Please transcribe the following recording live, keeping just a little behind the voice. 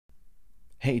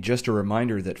Hey, just a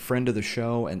reminder that friend of the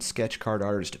show and sketch card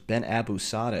artist Ben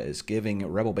Abusada is giving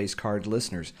Rebel Base Card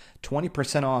listeners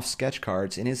 20% off sketch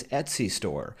cards in his Etsy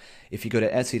store. If you go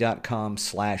to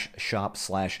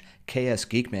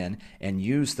etsy.com/shop/KSGeekman and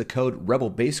use the code Rebel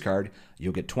Base Card,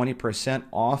 you'll get 20%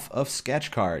 off of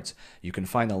sketch cards. You can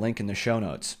find the link in the show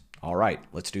notes. All right,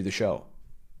 let's do the show.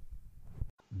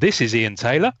 This is Ian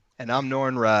Taylor. And I'm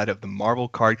Norrin Rudd of the Marvel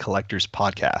Card Collectors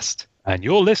Podcast. And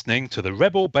you're listening to the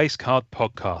Rebel Base Card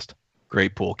Podcast.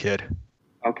 Great pool, kid.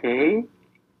 Okay.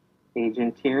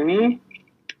 Agent Tierney.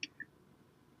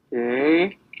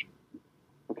 Okay.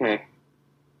 Okay.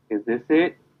 Is this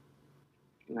it?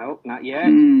 Nope, not yet.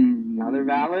 Another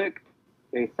Valak.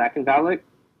 Okay, second Valak.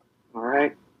 All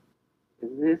right. Is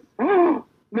this? Oh,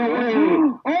 no way.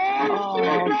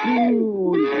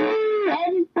 Oh, dude.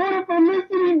 I just put it for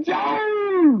Mr.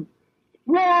 Jones.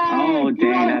 Whoa, oh,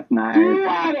 dang, that's nice. 2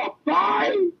 out of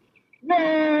 5?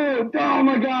 Whoa, oh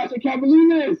my gosh, I can't believe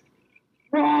this.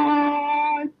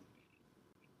 What?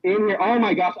 In here, oh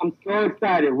my gosh, I'm so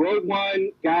excited. Rogue One,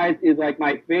 guys, is like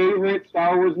my favorite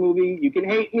Star Wars movie. You can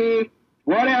hate me,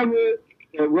 whatever,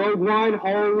 but Rogue One,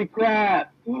 holy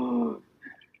crap.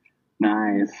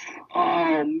 Nice.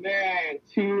 Oh man,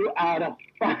 2 out of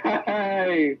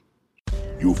 5.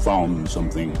 You found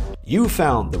something. You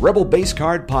found the Rebel Base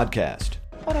Card Podcast.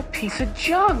 What a piece of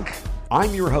junk.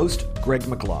 I'm your host, Greg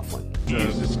McLaughlin. He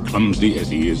is as clumsy as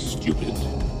he is stupid.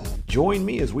 Join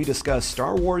me as we discuss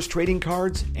Star Wars trading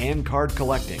cards and card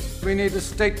collecting. We need a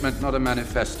statement, not a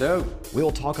manifesto. We'll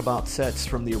talk about sets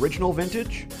from the original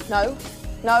vintage. No,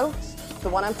 the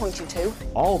one I'm pointing to.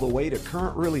 All the way to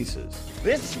current releases.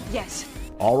 This? Yes.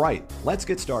 All right, let's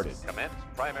get started. Commence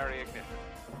primary ignition.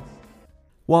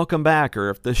 Welcome back, or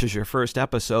if this is your first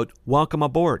episode, welcome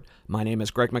aboard. My name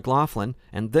is Greg McLaughlin,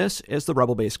 and this is the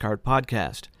Rebel Base Card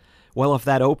Podcast. Well, if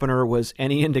that opener was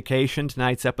any indication,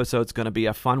 tonight's episode's going to be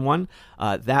a fun one.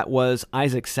 That was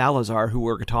Isaac Salazar, who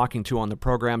we're talking to on the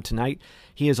program tonight.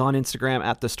 He is on Instagram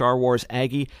at the Star Wars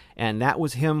Aggie, and that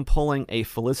was him pulling a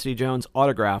Felicity Jones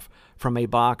autograph from a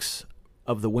box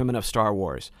of the Women of Star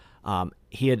Wars.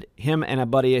 Him and a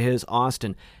buddy of his,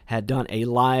 Austin, had done a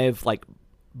live,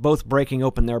 both breaking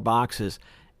open their boxes,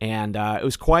 and it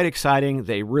was quite exciting.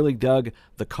 They really dug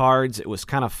the cards. It was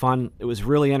kind of fun. It was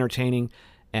really entertaining,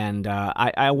 and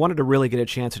I wanted to really get a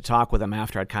chance to talk with them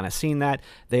after I'd kind of seen that.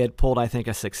 They had pulled, I think,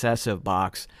 a successive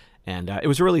box, and it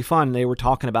was really fun. They were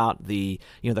talking about the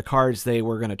cards they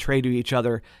were going to trade to each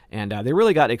other, and they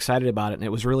really got excited about it. And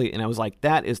it was really, and I was like,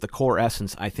 that is the core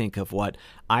essence, I think, of what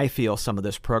I feel some of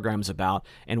this program's about,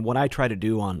 and what I try to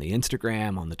do on the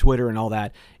Instagram, on the Twitter, and all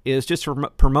that is just to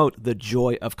promote the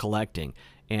joy of collecting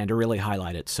and to really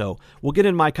highlight it. So we'll get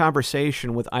in my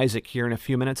conversation with Isaac here in a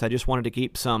few minutes. I just wanted to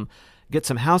get some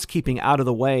housekeeping out of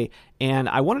the way, and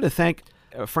I wanted to thank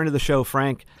a friend of the show,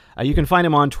 Frank. You can find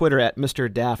him on Twitter at Mr.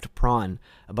 Daft Prawn,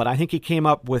 but I think he came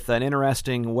up with an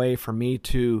interesting way for me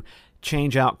to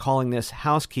change out calling this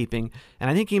housekeeping, and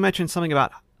I think he mentioned something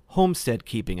about homestead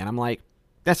keeping, and I'm like,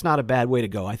 that's not a bad way to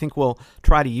go. I think we'll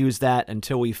try to use that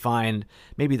until we find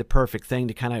maybe the perfect thing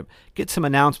to kind of get some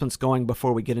announcements going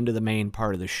before we get into the main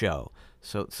part of the show.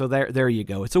 So there you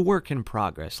go. It's a work in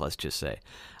progress, let's just say.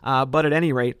 But at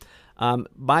any rate,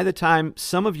 by the time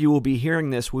some of you will be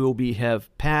hearing this, we will have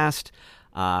passed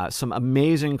some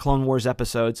amazing Clone Wars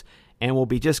episodes, and we'll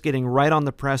be just getting right on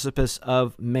the precipice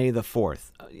of May the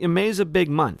 4th. May's a big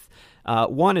month.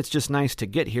 One, it's just nice to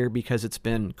get here because it's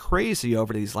been crazy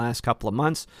over these last couple of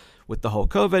months with the whole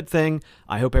COVID thing.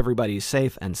 I hope everybody's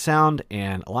safe and sound,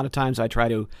 and a lot of times I try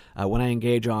to, when I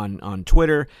engage on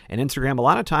Twitter and Instagram, a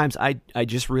lot of times I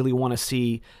just really want to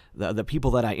see the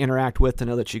people that I interact with to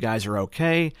know that you guys are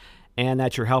okay and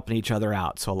that you're helping each other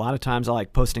out. So a lot of times I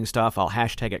like posting stuff. I'll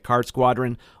hashtag it Card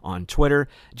Squadron on Twitter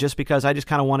just because I just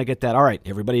kind of want to get that, all right,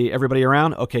 everybody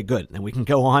around? Okay, good. And we can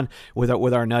go on with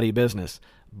our nutty business.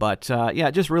 But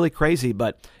yeah, just really crazy.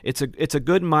 But it's a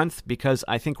good month because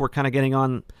I think we're kind of getting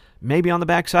on maybe on the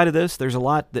backside of this. There's a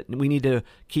lot that we need to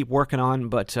keep working on,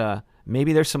 but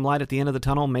maybe there's some light at the end of the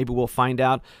tunnel. Maybe we'll find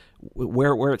out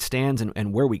where it stands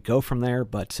and where we go from there.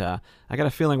 But I got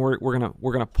a feeling we're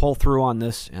gonna pull through on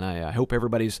this, and I hope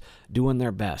everybody's doing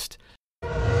their best.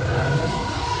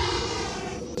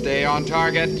 Stay on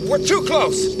target. We're too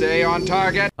close. Stay on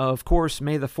target. Of course,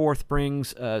 May the 4th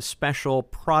brings special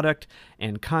product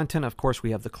and content. Of course, we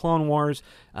have the Clone Wars.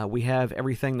 We have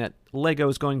everything that Lego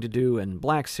is going to do, and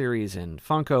Black Series and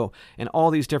Funko, and all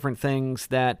these different things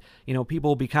that people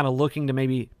will be kind of looking to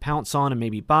maybe pounce on and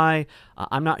maybe buy.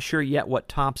 I'm not sure yet what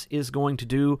Topps is going to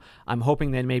do. I'm hoping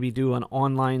they maybe do an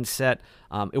online set.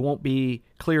 It won't be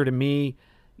clear to me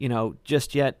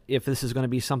just yet if this is going to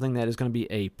be something that is going to be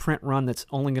a print run that's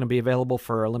only going to be available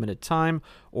for a limited time,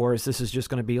 or is this just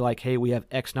going to be like, hey, we have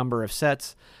X number of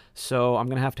sets, so I'm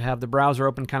going to have the browser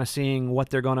open, kind of seeing what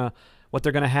they're going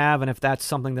to have, and if that's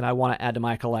something that I want to add to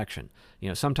my collection.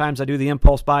 Sometimes I do the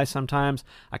impulse buy, sometimes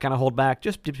I kind of hold back,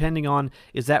 just depending on,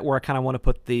 is that where I kind of want to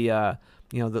put the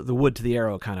wood to the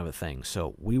arrow kind of a thing.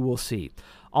 So we will see.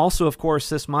 Also, of course,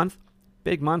 this month,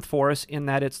 big month for us in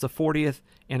that it's the 40th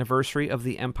anniversary of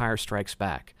The Empire Strikes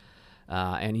Back.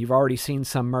 And you've already seen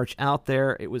some merch out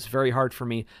there. It was very hard for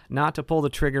me not to pull the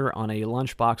trigger on a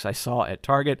lunchbox I saw at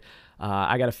Target.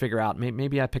 I got to figure out,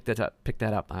 maybe I picked that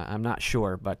up. I'm not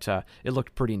sure, but it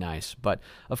looked pretty nice. But,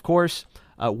 of course,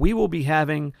 we will be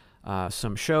having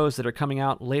some shows that are coming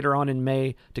out later on in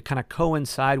May to kind of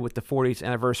coincide with the 40th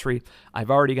anniversary.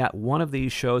 I've already got one of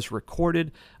these shows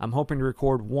recorded. I'm hoping to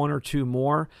record one or two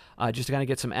more just to kind of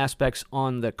get some aspects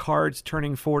on the cards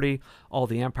turning 40, all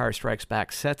the Empire Strikes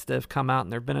Back sets that have come out,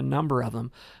 and there have been a number of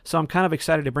them. So I'm kind of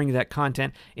excited to bring you that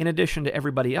content in addition to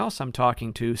everybody else I'm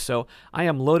talking to. So I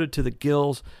am loaded to the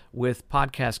gills with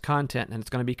podcast content, and it's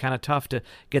going to be kind of tough to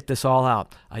get this all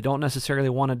out. I don't necessarily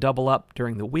want to double up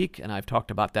during the week, and I've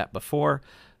talked about that before.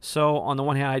 So on the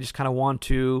one hand, I just kind of want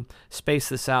to space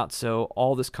this out so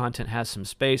all this content has some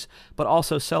space, but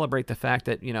also celebrate the fact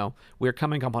that, we're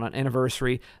coming up on an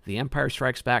anniversary. The Empire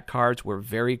Strikes Back cards were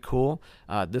very cool.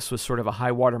 This was sort of a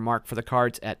high water mark for the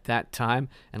cards at that time.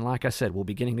 And like I said, we'll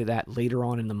be getting to that later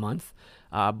on in the month.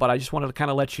 But I just wanted to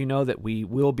kind of let you know that we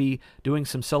will be doing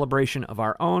some celebration of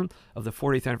our own of the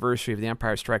 40th anniversary of The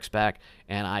Empire Strikes Back,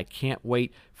 and I can't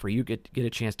wait for you to get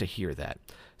a chance to hear that.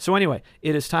 So anyway,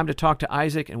 it is time to talk to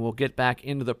Isaac, and we'll get back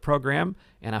into the program,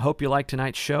 and I hope you like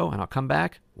tonight's show, and I'll come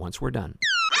back once we're done.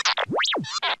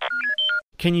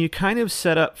 Can you kind of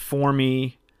set up for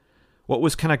me what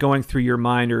was kind of going through your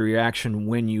mind or reaction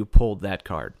when you pulled that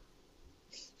card?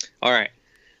 All right.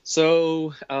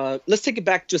 So let's take it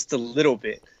back just a little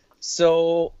bit.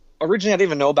 So originally I didn't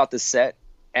even know about this set.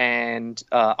 And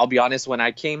I'll be honest, when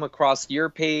I came across your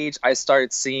page, I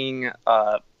started seeing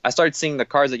the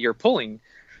cards that you're pulling.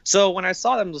 So when I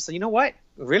saw them, I was like, you know what?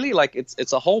 Really, like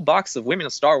it's a whole box of women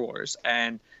of Star Wars,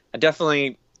 and I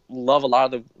definitely love a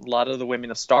lot of the women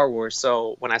of Star Wars.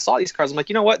 So when I saw these cards, I'm like,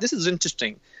 you know what? This is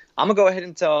interesting. I'm gonna go ahead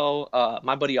and tell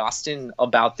my buddy Austin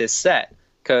about this set,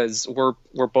 because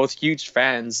we're both huge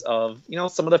fans of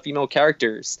some of the female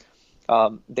characters.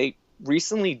 They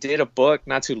recently did a book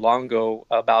not too long ago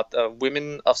about the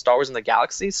women of Star Wars in the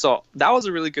galaxy, so that was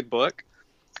a really good book.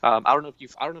 I don't know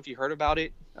if you heard about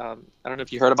it. I don't know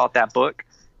if you heard about that book,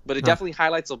 but it definitely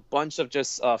highlights a bunch of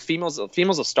just females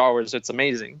of Star Wars. It's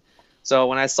amazing. So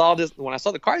when I saw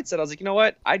the card set, I was like, you know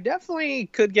what? I definitely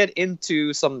could get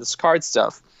into some of this card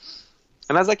stuff.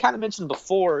 And as I kind of mentioned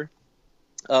before,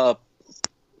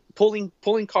 pulling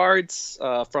cards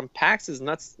from packs is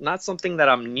not something that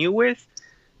I'm new with.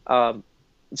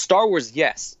 Star Wars,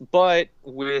 yes, but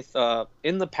with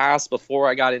in the past, before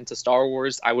I got into Star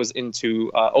Wars, I was into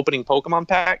opening Pokemon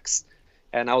packs,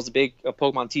 and I was a big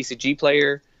Pokemon TCG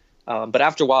player. But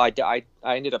after a while, I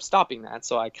ended up stopping that,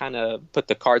 so I kind of put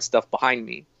the card stuff behind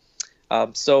me.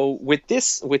 So with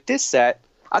this set,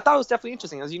 I thought it was definitely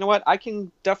interesting. I was, you know what, I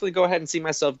can definitely go ahead and see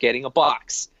myself getting a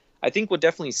box. I think what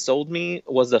definitely sold me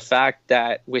was the fact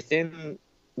that within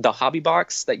the hobby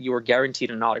box that you were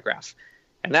guaranteed an autograph.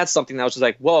 And that's something that was just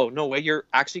like, whoa, no way, you're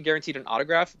actually guaranteed an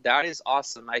autograph? That is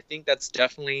awesome. I think that's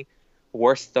definitely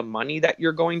worth the money that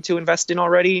you're going to invest in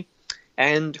already.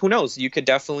 And who knows, you could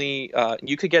definitely,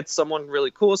 you could get someone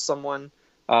really cool, or someone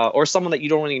that you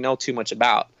don't really know too much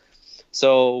about.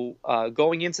 So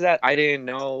going into that, I didn't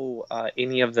know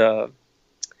any of the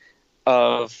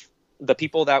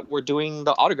people that were doing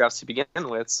the autographs to begin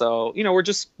with. So, we're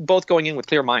just both going in with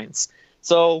clear minds.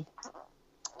 So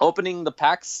opening the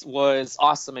packs was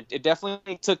awesome. It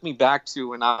definitely took me back to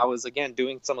when I was, again,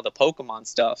 doing some of the Pokemon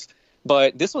stuff.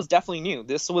 But this was definitely new.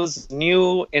 This was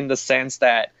new in the sense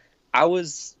that I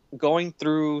was going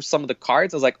through some of the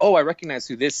cards. I was like, oh, I recognize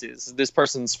who this is. This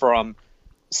person's from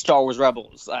Star Wars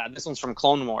Rebels. This one's from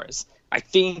Clone Wars. I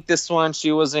think this one,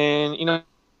 she was in,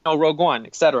 Rogue One,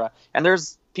 etc. And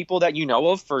there's people that you know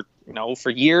of for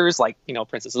years, like,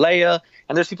 Princess Leia.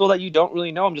 And there's people that you don't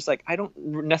really know. I'm just like, I don't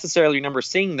necessarily remember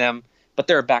seeing them, but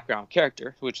they're a background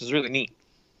character, which is really neat.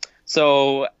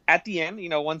 So at the end,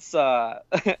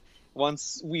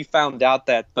 once we found out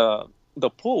that the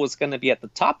pool was going to be at the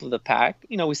top of the pack,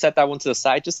 we set that one to the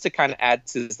side just to kind of add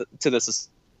to the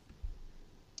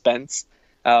suspense.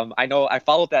 I know I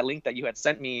followed that link that you had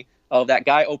sent me of that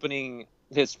guy opening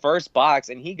his first box,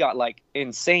 and he got like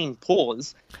insane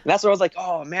pulls. And that's where I was like,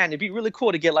 oh man, it'd be really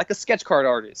cool to get like a sketch card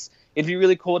artist. it'd be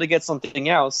really cool to get something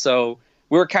else. So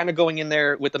we were kind of going in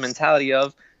there with the mentality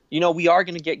of, we are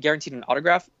going to get guaranteed an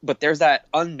autograph, but there's that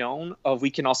unknown of we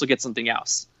can also get something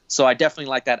else. So I definitely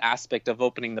like that aspect of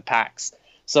opening the packs.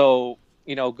 So,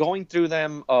 going through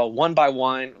them one by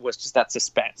one was just that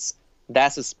suspense. That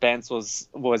suspense was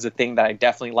a thing that I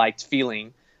definitely liked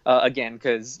feeling again,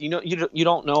 because you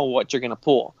don't know what you're going to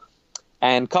pull.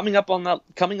 And coming up on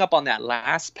that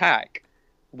last pack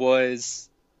was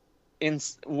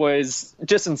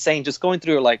just insane. Just going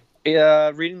through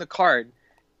reading the card,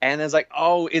 and it's like,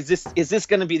 oh, is this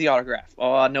going to be the autograph?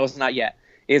 Oh, no, it's not yet.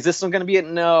 Is this one going to be it?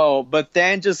 No. But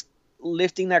then just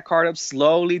lifting that card up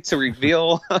slowly to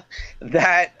reveal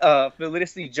that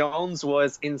Felicity Jones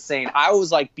was insane. I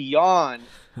was like beyond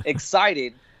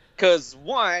excited because,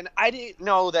 one, I didn't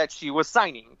know that she was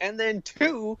signing. And then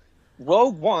two,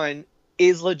 Rogue One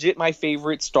is legit my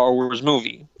favorite Star Wars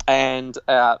movie. And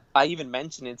I even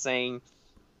mentioned it saying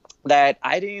that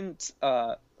I didn't,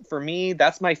 for me,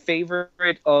 that's my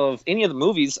favorite of any of the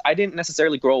movies. I didn't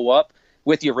necessarily grow up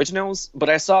with the originals,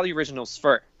 but I saw the originals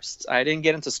first. I didn't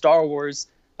get into Star Wars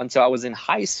until I was in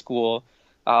high school,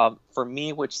 for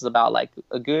me, which is about like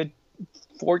a good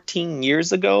 14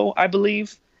 years ago, I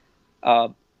believe.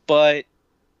 But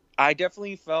I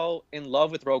definitely fell in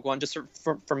love with Rogue One. Just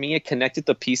for me, it connected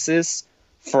the pieces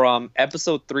from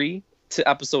episode 3 to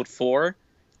episode 4.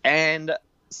 And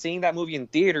seeing that movie in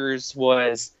theaters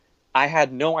I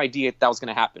had no idea that was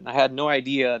going to happen. I had no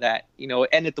idea that, it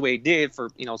ended the way it did for,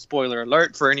 spoiler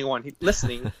alert for anyone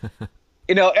listening.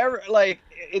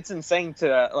 It's insane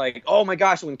to oh my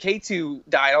gosh, when K2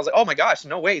 died, I was like, oh my gosh,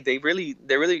 no way. They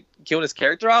really killed his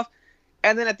character off.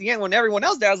 And then at the end, when everyone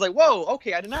else died, I was like, whoa,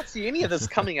 okay, I did not see any of this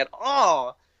coming at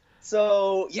all.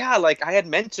 So yeah, I had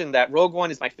mentioned that Rogue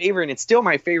One is my favorite, and it's still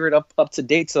my favorite up to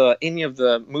date to any of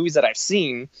the movies that I've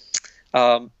seen.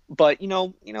 But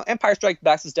Empire Strikes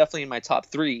Back is definitely in my top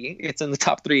 3. It's in the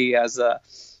top 3 as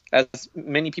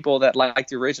many people that like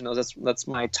the originals. That's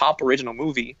my top original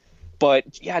movie.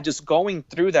 But yeah, just going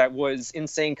through that was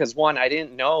insane because, one, I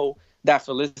didn't know that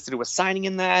Felicity was signing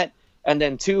in that, and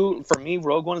then two, for me,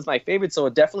 Rogue One is my favorite, so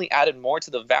it definitely added more to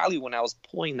the value when I was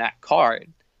pulling that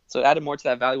card.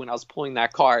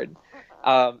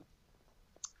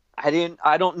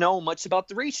 I don't know much about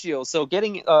the ratio. So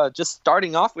just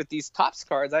starting off with these Topps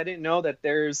cards, I didn't know that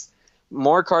there's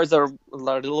more cards that are a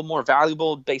little more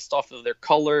valuable based off of their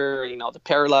color, the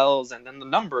parallels, and then the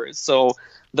numbers. So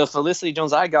the Felicity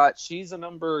Jones I got, she's a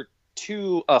number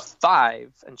 2 of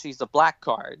 5, and she's a black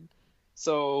card.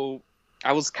 So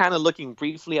I was kind of looking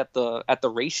briefly at the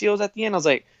ratios at the end. I was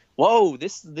like, whoa,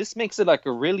 this makes it like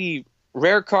a really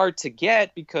rare card to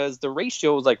get because the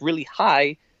ratio is like really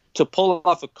high to pull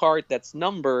off a card that's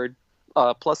numbered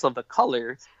plus of the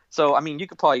color. So, I mean, you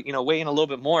could probably, weigh in a little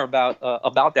bit more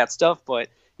about that stuff. But,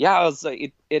 yeah, I was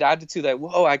like, it added to that,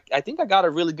 whoa, I think I got a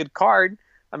really good card.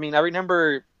 I mean, I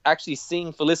remember actually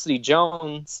seeing Felicity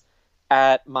Jones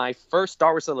at my first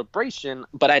Star Wars Celebration,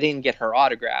 but I didn't get her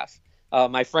autograph.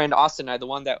 My friend Austin and I, the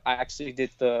one that I actually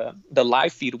did the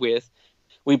live feed with,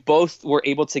 we both were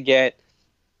able to get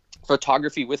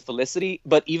photography with Felicity,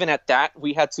 but even at that,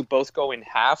 we had to both go in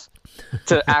half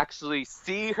to actually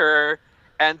see her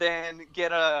and then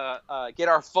get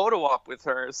our photo op with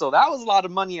her. So that was a lot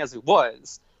of money as it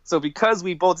was. So because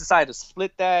we both decided to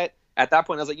split that, at that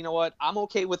point I was like, you know what, I'm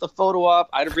okay with a photo op.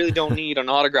 I really don't need an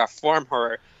autograph from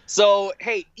her. So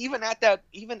hey, even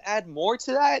add more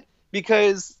to that,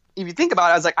 because if you think about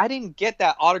it, I was like, I didn't get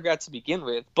that autograph to begin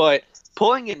with, but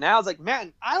pulling it now, I was like,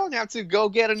 man, I don't have to go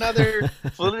get another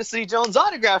Felicity Jones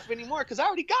autograph anymore because I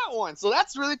already got one. So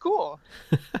that's really cool.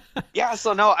 Yeah,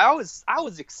 so no, I was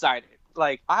excited.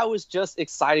 Like, I was just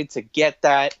excited to get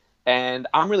that, and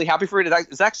I'm really happy for it.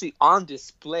 It's actually on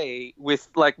display with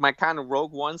like my kind of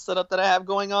Rogue One setup that I have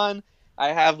going on. I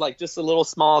have like just a little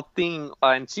small thing,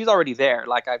 and she's already there.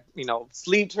 Like, I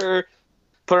sleeved her,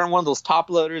 put her in one of those top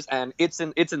loaders, and it's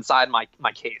inside my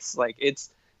case. Like, it's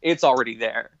already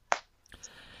there.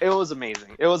 It was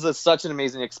amazing. It was such an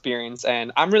amazing experience,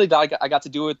 and I'm really glad I got to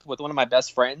do it with one of my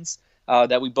best friends,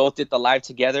 that we both did the live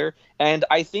together. And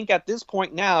I think at this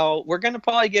point now, we're going to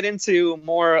probably get into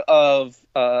more of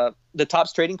the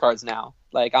Topps trading cards now.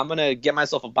 Like, I'm going to get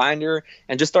myself a binder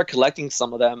and just start collecting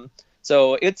some of them.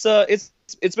 So it's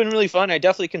been really fun. I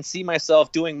definitely can see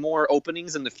myself doing more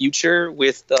openings in the future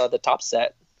with the Topps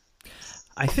set.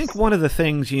 I think one of the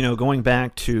things, going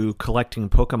back to collecting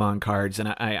Pokemon cards, and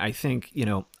I think,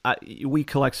 we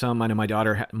collect some. I know my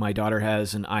daughter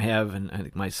has, and I have, and I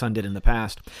think my son did in the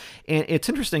past. And it's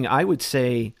interesting. I would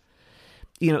say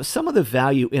some of the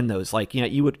value in those, like,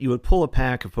 you would pull a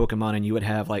pack of Pokemon and you would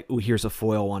have like, oh, here's a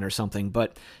foil one or something.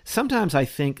 But sometimes I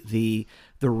think the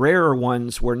rarer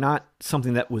ones were not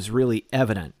something that was really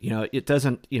evident. It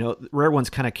doesn't, rare ones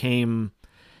kind of came,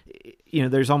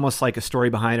 there's almost like a story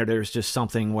behind it. There's just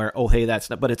something where, oh, hey, that's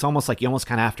not, but it's almost like you almost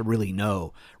kind of have to really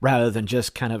know rather than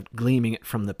just kind of gleaming it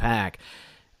from the pack.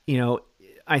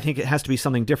 I think it has to be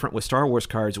something different with Star Wars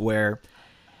cards where,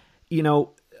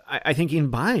 I think in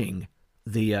buying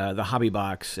the hobby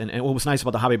box, and what was nice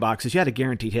about the hobby box is you had a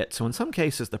guaranteed hit. So in some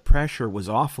cases, the pressure was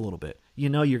off a little bit.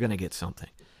 You're going to get something.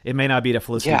 It may not be the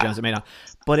Felicity Jones, it may not.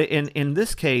 But in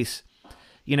this case,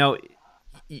 you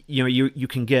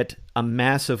can get a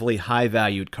massively high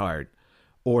valued card,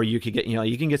 or you could get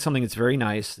you can get something that's very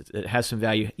nice, that has some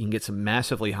value. You can get some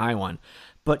massively high one.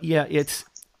 But yeah, it's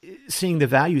seeing the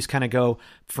values kind of go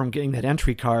from getting that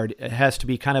entry card. It has to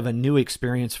be kind of a new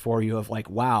experience for you of like,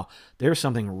 wow, there's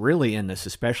something really in this,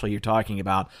 especially you're talking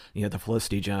about, the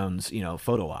Felicity Jones,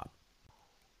 photo op.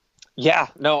 Yeah,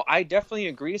 no, I definitely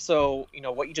agree. So,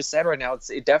 what you just said right now,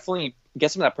 it definitely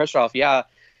gets some of that pressure off. Yeah.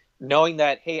 Knowing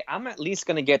that, hey, I'm at least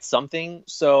going to get something.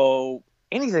 So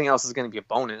anything else is going to be a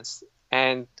bonus.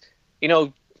 And,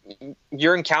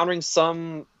 you're encountering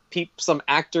some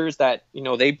actors that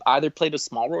they either played a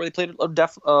small role or they played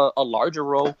a larger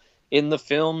role in the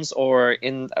films or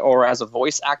as a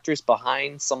voice actress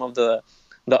behind some of the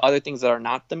other things that are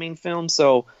not the main film.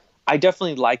 So I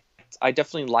definitely like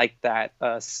that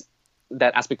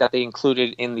that aspect that they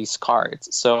included in these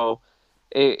cards. So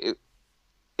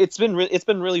it's been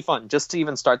really fun just to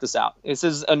even start this out. This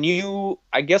is a new,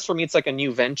 I guess for me it's like a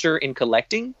new venture in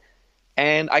collecting,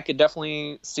 and I could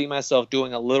definitely see myself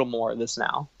doing a little more of this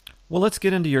now. Well, let's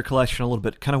get into your collection a little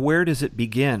bit. Kind of where does it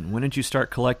begin? When did you start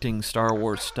collecting Star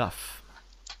Wars stuff?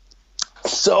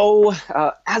 So,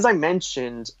 as I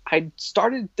mentioned, I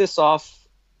started this off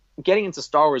getting into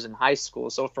Star Wars in high school.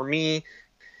 So for me,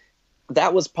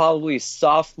 that was probably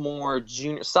sophomore,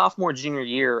 junior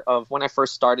year of when I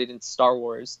first started into Star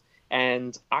Wars.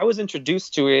 And I was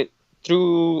introduced to it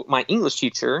through my English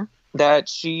teacher, that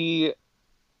she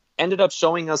ended up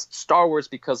showing us Star Wars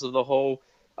because of the whole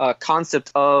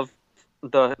concept of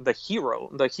the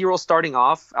hero starting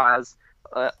off as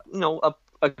a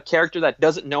character that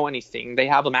doesn't know anything. They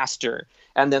have a master,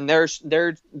 and then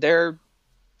they're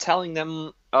telling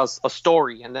them a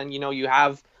story, and then you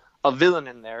have a villain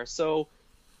in there. So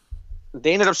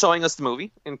they ended up showing us the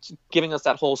movie and giving us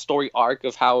that whole story arc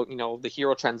of how the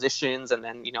hero transitions, and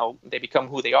then they become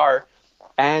who they are.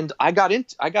 And I got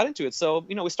into it. So,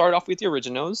 we started off with the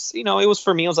originals. It was,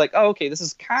 for me, I was like, oh, okay, this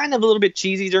is kind of a little bit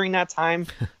cheesy during that time.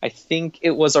 I think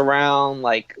it was around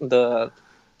like the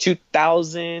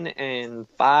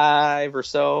 2005 or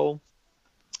so,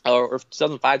 or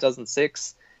 2005,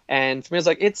 2006. And for me, I was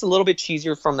like, it's a little bit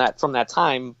cheesier from that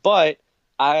time. But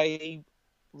I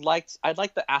liked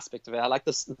the aspect of it. I liked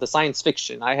the science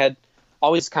fiction. I had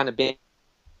always kind of been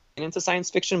into science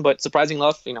fiction, but surprising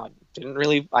enough, I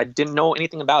didn't know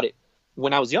anything about it.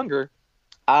 When I was younger,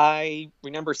 I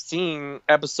remember seeing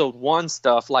episode 1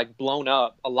 stuff like blown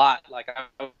up a lot. Like, I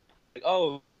was like,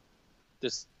 oh,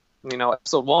 this,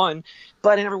 episode 1,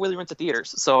 but I never really went to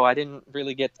theaters, so I didn't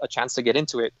really get a chance to get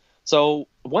into it. So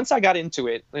once I got into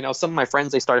it, some of my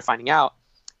friends, they started finding out,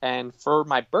 and for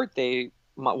my birthday,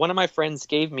 one of my friends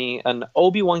gave me an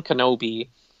Obi-Wan Kenobi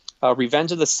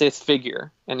Revenge of the Sith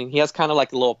figure, and he has kind of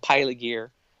like a little pilot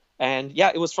gear. And yeah,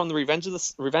 it was from the Revenge of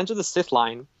the Sith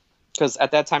line, because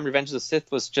at that time Revenge of the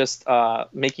Sith was just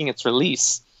making its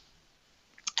release.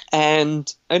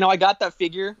 And I got that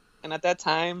figure, and at that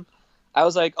time I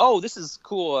was like, oh, this is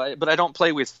cool, but I don't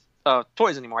play with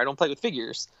toys anymore. I don't play with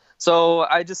figures. So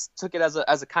I just took it as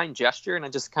a kind gesture, and I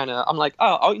just I'm like,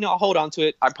 oh, I'll hold on to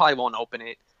it. I probably won't open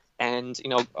it, and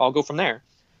I'll go from there.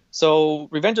 So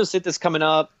Revenge of the Sith is coming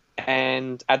up.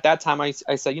 And at that time, I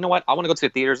said, you know what? I want to go to the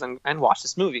theaters and watch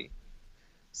this movie,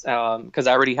 because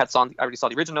I already saw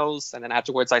the originals, and then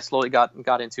afterwards I slowly got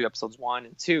into episodes 1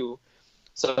 and 2.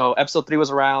 So episode 3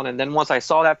 was around, and then once I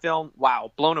saw that film,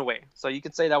 wow, blown away. So you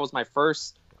could say that was my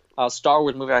first Star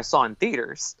Wars movie I saw in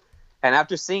theaters. And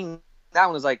after seeing that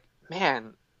one, I was like,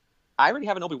 man, I already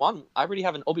have an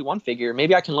Obi-Wan figure.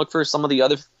 Maybe I can look for some of the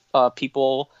other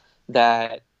people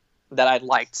that I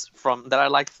liked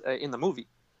in the movie.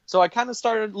 So I kind of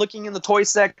started looking in the toy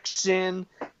section,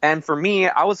 and for me,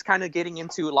 I was kind of getting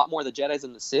into a lot more of the Jedis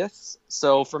and the Siths.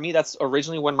 So for me, that's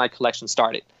originally when my collection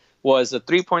started, was the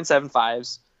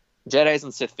 3.75s, Jedis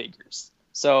and Sith figures.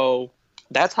 So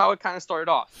that's how it kind of started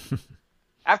off.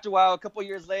 After a while, a couple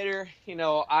years later,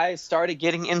 I started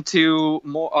getting into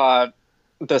more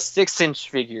the 6-inch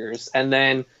figures, and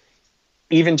then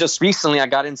even just recently, I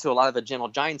got into a lot of the Gentle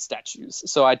Giant statues.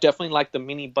 So I definitely like the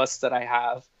mini busts that I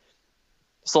have.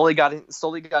 Slowly got into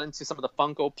some of the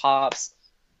Funko Pops.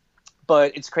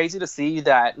 But it's crazy to see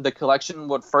that the collection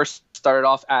would first started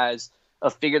off as a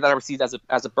figure that I received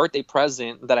as a birthday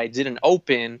present that I didn't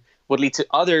open, would lead to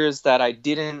others that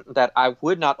I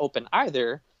would not open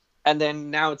either. And then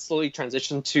now it's slowly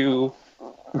transitioned to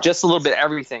just a little bit of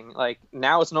everything. Like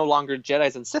now it's no longer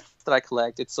Jedis and Sith that I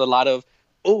collect. It's a lot of,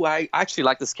 oh, I actually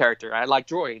like this character. I like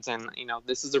droids, and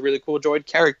this is a really cool droid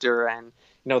character, and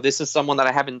this is someone that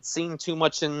I haven't seen too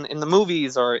much in the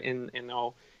movies or in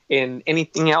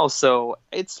anything else. So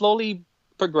it slowly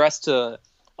progressed to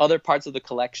other parts of the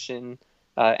collection,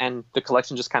 and the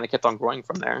collection just kind of kept on growing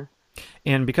from there.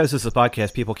 And because this is a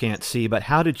podcast, people can't see, but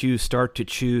how did you start to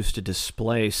choose to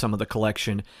display some of the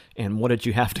collection, and what did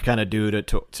you have to kind of do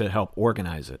to help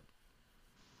organize it?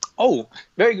 Oh,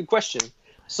 very good question.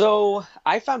 So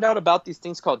I found out about these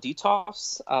things called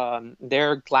DTOFs.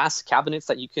 They're glass cabinets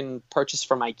that you can purchase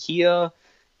from IKEA,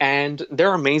 and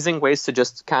they're amazing ways to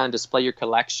just kind of display your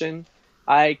collection.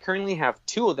 I currently have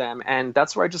 2 of them, and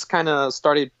that's where I just kind of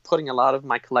started putting a lot of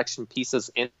my collection pieces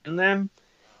in them.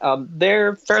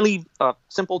 They're fairly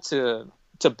simple to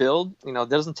build. It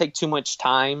doesn't take too much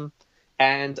time,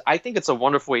 and I think it's a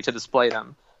wonderful way to display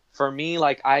them. For me,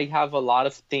 like I have a lot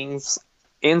of things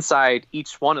inside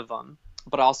each one of them,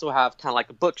 but I also have kind of like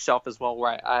a bookshelf as well,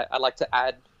 where I like to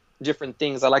add different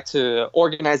things. I like to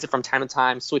organize it from time to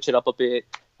time, switch it up a bit,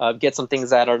 get some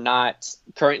things that are not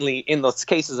currently in those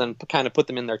cases and kind of put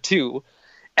them in there too.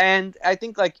 And I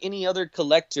think like any other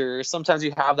collector, sometimes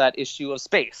you have that issue of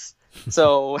space.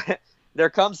 So there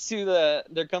comes to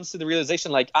the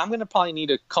realization, like I'm going to probably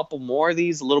need a couple more of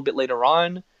these a little bit later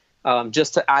on,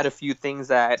 just to add a few things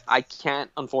that I can't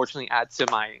unfortunately add to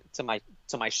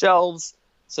my shelves.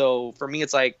 So for me,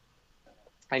 it's like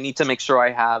I need to make sure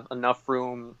I have enough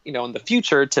room, in the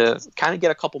future to kind of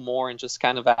get a couple more and just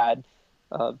kind of add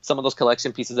some of those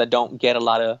collection pieces that don't get a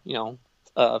lot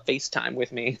of face time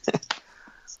with me.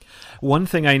 One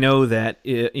thing I know that,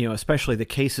 especially the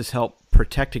cases help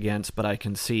protect against, but I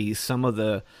can see some of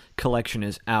the collection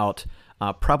is out.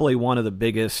 Probably one of the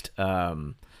biggest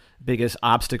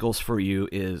obstacles for you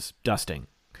is dusting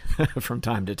from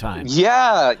time to time.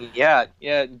 Yeah.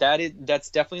 That's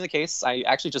definitely the case. I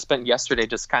actually just spent yesterday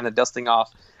just kind of dusting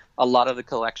off a lot of the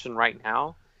collection right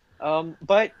now.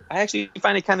 But I actually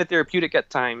find it kind of therapeutic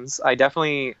at times. I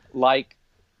definitely like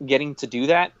getting to do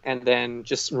that and then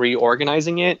just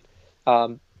reorganizing it.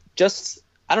 I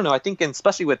don't know. I think,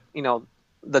 especially with,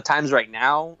 the times right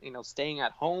now, staying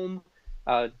at home,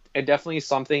 it definitely is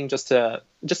something just to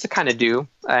kind of do.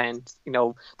 And,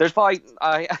 there's probably,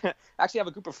 I actually have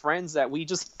a group of friends that we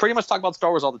just pretty much talk about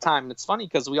Star Wars all the time. And it's funny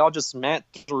because we all just met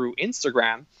through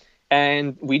Instagram,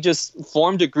 and we just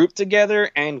formed a group together,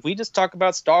 and we just talk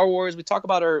about Star Wars. We talk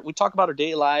about our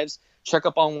daily lives, check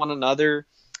up on one another.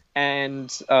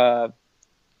 And,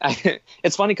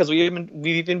 it's funny because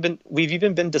we've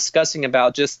even been discussing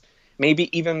about just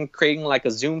maybe even creating like a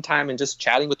Zoom time and just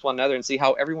chatting with one another and see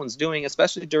how everyone's doing,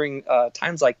 especially during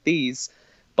times like these.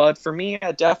 But for me,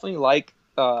 I definitely like,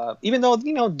 even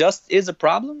though dust is a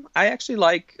problem, I actually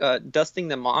like dusting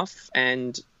them off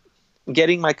and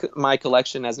getting my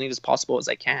collection as neat as possible as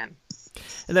I can.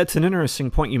 And that's an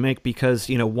interesting point you make, because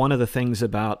one of the things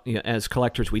about as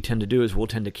collectors we tend to do is we'll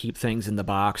tend to keep things in the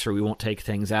box, or we won't take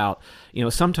things out.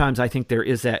 Sometimes I think there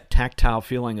is that tactile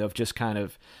feeling of just kind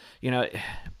of,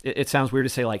 it sounds weird to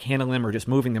say like handling them or just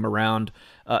moving them around.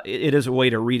 It is a way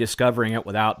to rediscovering it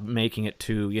without making it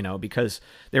too, because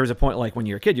there was a point like when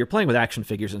you're a kid, you're playing with action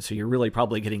figures, and so you're really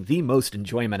probably getting the most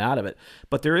enjoyment out of it.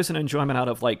 But there is an enjoyment out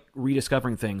of like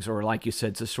rediscovering things, or like you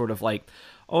said, just sort of like,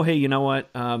 oh, hey, you know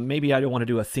what? Maybe I don't want to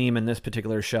do a theme in this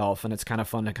particular shelf, and it's kind of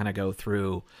fun to kind of go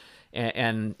through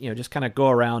and just kind of go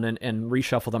around and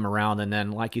reshuffle them around. And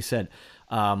then, like you said,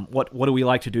 what do we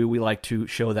like to do? We like to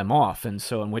show them off. And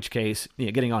so in which case,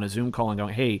 getting on a Zoom call and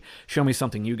going, hey, show me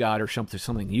something you got, or show me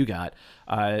something you got,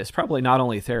 it's probably not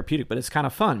only therapeutic, but it's kind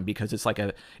of fun because it's like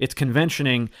it's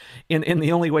conventioning in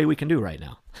the only way we can do right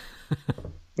now.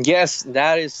 Yes,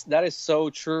 that is so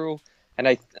true. And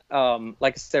I,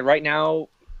 like I said, right now,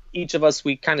 each of us,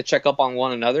 we kind of check up on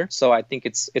one another. So I think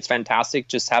it's fantastic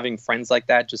just having friends like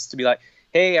that, just to be like,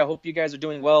 hey, I hope you guys are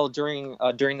doing well during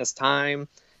this time.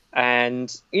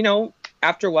 And,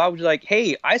 after a while, we're like,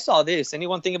 hey, I saw this.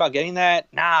 Anyone think about getting that?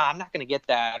 Nah, I'm not going to get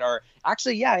that. Or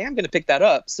actually, yeah, I am going to pick that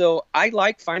up. So I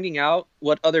like finding out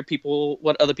what other people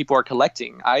are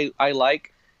collecting. I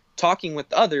like talking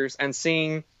with others and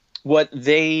seeing what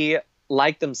they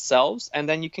like themselves. And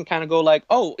then you can kind of go like,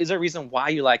 oh, is there a reason why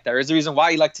you like that? Or is there a reason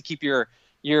why you like to keep your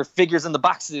your figures in the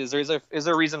boxes, or is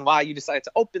there a reason why you decide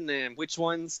to open them? Which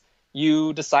ones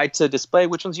you decide to display?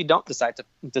 Which ones you don't decide to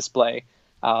display?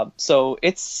 So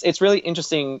it's really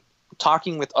interesting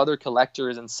talking with other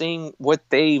collectors and seeing what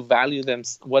they value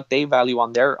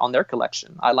on their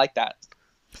collection. I like that.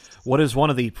 What is one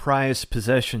of the prized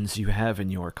possessions you have in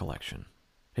your collection?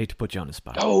 Hate to put you on the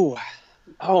spot.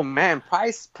 Oh man,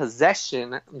 prized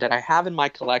possession that I have in my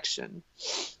collection.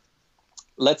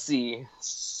 Let's see.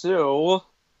 So,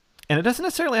 and it doesn't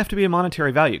necessarily have to be a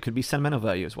monetary value. It could be sentimental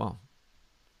value as well.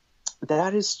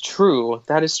 That is true.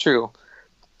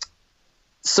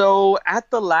 So at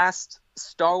the last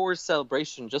Star Wars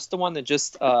Celebration, just the one that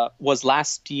just was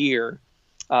last year,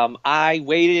 I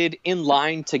waited in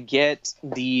line to get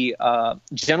the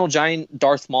Gentle Giant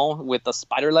Darth Maul with the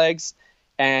spider legs.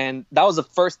 And that was the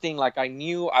first thing, like, I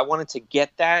knew I wanted to get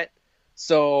that.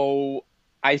 So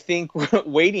I think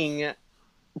waiting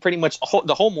pretty much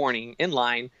the whole morning in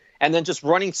line and then just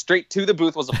running straight to the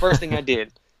booth was the first thing I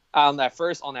did. On that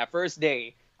first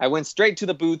day, I went straight to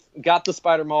the booth, got the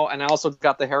Spider Maul, and I also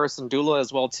got the Harrison Dula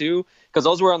as well too, because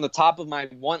those were on the top of my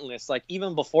want list. Like,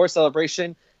 even before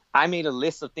Celebration, I made a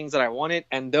list of things that I wanted,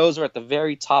 and those are at the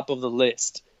very top of the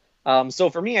list. So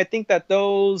for me, I think that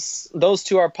those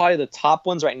two are probably the top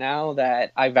ones right now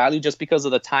that I value, just because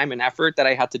of the time and effort that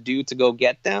I had to do to go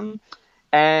get them.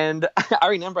 And I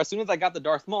remember as soon as I got the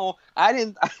Darth Maul, I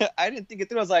didn't think it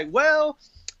through. I was like, well,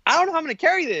 I don't know how I'm going to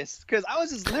carry this, because I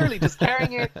was just literally just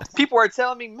carrying it. People were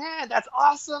telling me, man, that's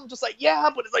awesome. Just like, yeah,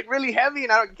 but it's like really heavy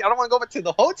and I don't want to go back to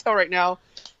the hotel right now.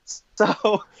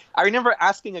 So I remember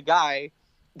asking a guy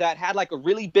that had like a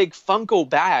really big Funko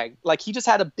bag. Like, he just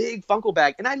had a big Funko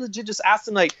bag. And I legit just asked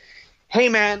him, like, hey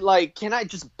man, like, can I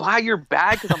just buy your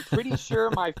bag? Because I'm pretty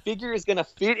sure my figure is going to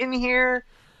fit in here.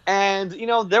 And, you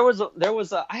know,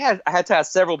 I had to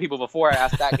ask several people before I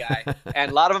asked that guy.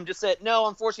 And a lot of them just said, no,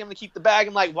 unfortunately, I'm going to keep the bag.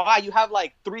 I'm like, why? You have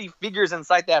like 3 figures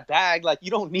inside that bag. Like, you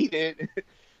don't need it.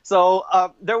 So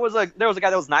there was a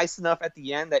guy that was nice enough at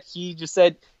the end that he just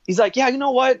said, he's like, yeah, you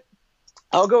know what?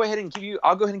 I'll go ahead and give you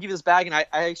this bag. And I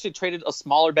actually traded a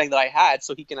smaller bag that I had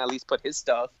so he can at least put his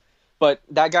stuff. But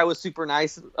that guy was super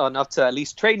nice enough to at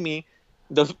least trade me.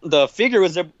 The figure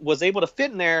was able to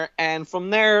fit in there, and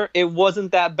from there it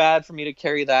wasn't that bad for me to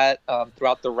carry that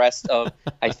throughout the rest of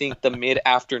I think the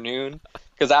mid-afternoon.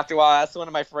 Because after a while, I asked one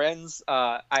of my friends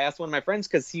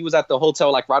because he was at the hotel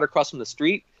like right across from the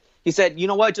street. He said, you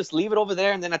know what, just leave it over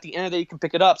there, and then at the end of the day you can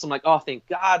pick it up. So I'm like, oh, thank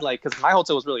God, like, because my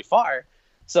hotel was really far.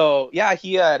 So yeah,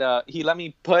 he let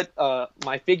me put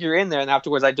my figure in there, and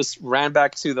afterwards I just ran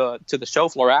back to the show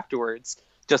floor afterwards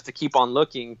just to keep on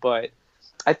looking. But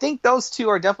I think those two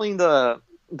are definitely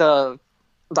the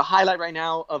highlight right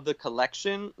now of the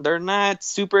collection. They're not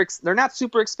super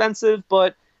expensive,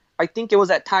 but I think it was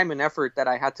that time and effort that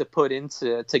I had to put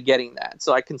into getting that.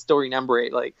 So I can still remember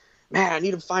it. Like, man, I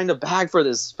need to find a bag for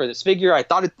this figure. I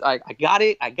thought I got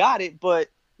it, but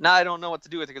now I don't know what to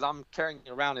do with it because I'm carrying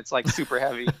it around. It's like super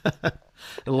heavy.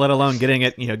 Let alone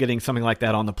getting something like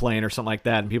that on the plane or something like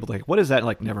that, and people are like, what is that?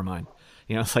 Like, never mind.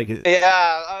 You know, it's like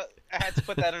yeah. I had to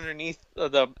put that underneath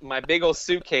my big old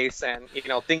suitcase, and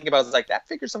thinking about it, I was like, that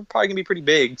figure's probably gonna be pretty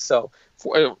big. So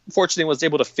fortunately, was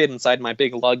able to fit inside my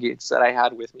big luggage that I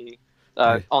had with me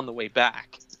on the way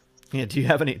back. Yeah. Do you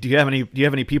have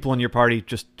any people in your party?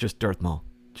 Just Darth Maul.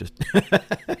 Just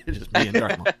just me and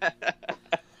Darth Maul.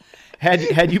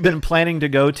 Had you been planning to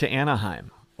go to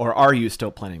Anaheim, or are you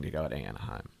still planning to go to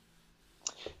Anaheim?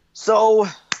 So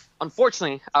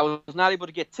unfortunately, I was not able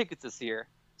to get tickets this year,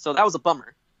 so that was a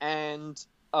bummer. And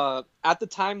at the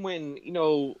time when,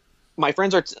 my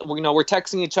friends we're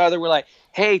texting each other, we're like,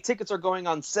 hey, tickets are going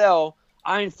on sale.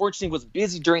 I unfortunately was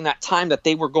busy during that time that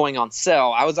they were going on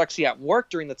sale. I was actually at work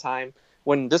during the time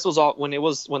when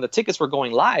when the tickets were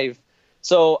going live.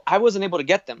 So I wasn't able to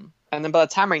get them. And then by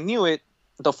the time I knew it,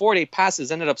 the 4-day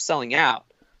passes ended up selling out.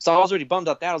 So I was already bummed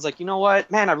out that. I was like, you know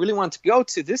what, man, I really wanted to go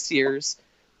to this year's,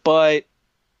 but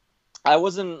I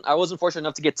wasn't fortunate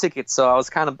enough to get tickets, so I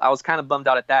was kind of bummed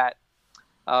out at that.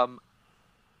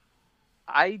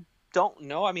 I don't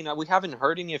know. I mean, we haven't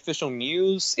heard any official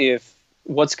news if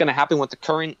what's going to happen with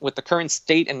the current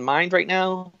state in mind right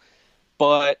now.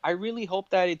 But I really hope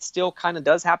that it still kind of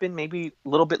does happen, maybe a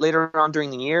little bit later on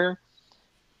during the year.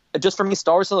 Just for me,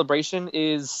 Star Wars Celebration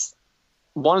is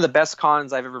one of the best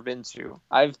cons I've ever been to.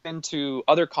 I've been to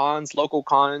other cons, local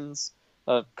cons,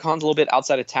 cons a little bit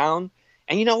outside of town.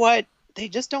 And you know what? They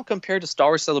just don't compare to Star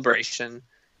Wars Celebration.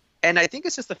 And I think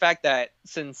it's just the fact that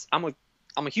since I'm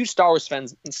a huge Star Wars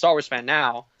fan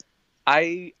now,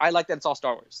 I like that it's all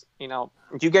Star Wars.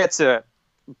 You get to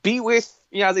be with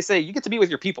as they say, you get to be with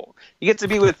your people. You get to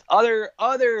be with other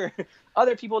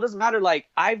people. It doesn't matter. Like,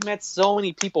 I've met so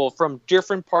many people from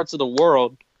different parts of the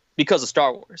world because of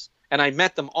Star Wars, and I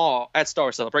met them all at Star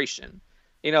Wars Celebration.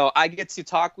 I get to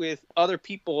talk with other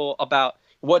people about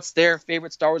what's their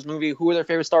favorite Star Wars movie, who are their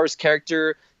favorite Star Wars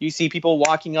character. You see people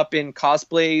walking up in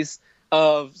cosplays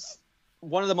of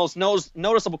one of the most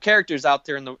noticeable characters out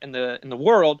there in the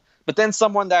world, but then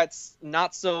someone that's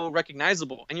not so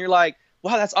recognizable, and you're like,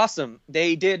 wow, that's awesome.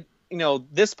 They did,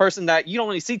 this person that you don't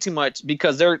really see too much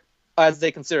because they're, as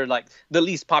they consider, like the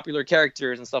least popular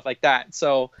characters and stuff like that.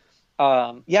 So,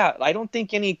 I don't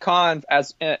think any con,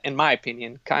 as in my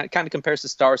opinion, kind of compares to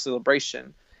Star Wars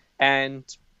Celebration. And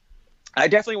I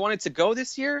definitely wanted to go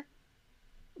this year,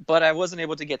 but I wasn't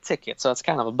able to get tickets, so it's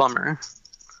kind of a bummer.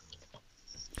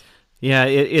 Yeah,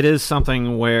 it is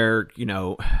something where,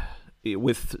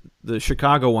 with the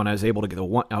Chicago one, I was able to get a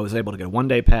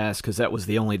 1-day pass because that was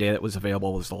the only day that was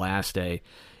available, was the last day.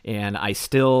 And I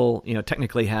still,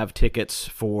 technically have tickets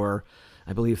for,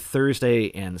 I believe,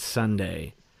 Thursday and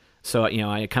Sunday. So, I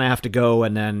kind of have to go,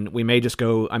 and then I may just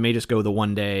go the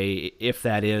 1 day, if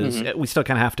that is. Mm-hmm. We still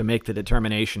kind of have to make the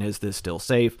determination, is this still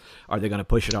safe? Are they going to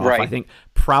push it off? Right. I think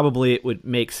probably it would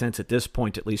make sense at this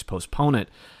point to at least postpone it.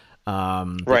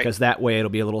 Because that way it'll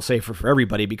be a little safer for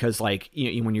everybody, because like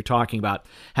when you're talking about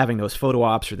having those photo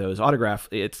ops or those autograph,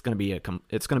 it's going to be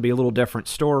a little different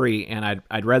story, and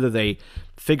I'd rather they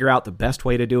figure out the best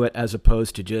way to do it as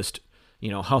opposed to just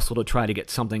hustle to try to get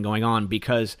something going on,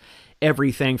 because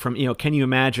everything from can you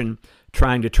imagine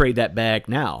trying to trade that bag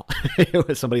now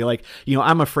with somebody, like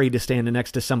I'm afraid to stand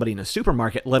next to somebody in a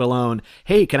supermarket, let alone,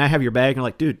 hey, can I have your bag? And I'm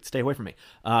like, dude, stay away from me.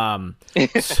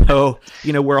 So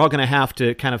we're all going to have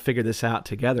to kind of figure this out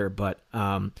together. But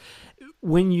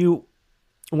when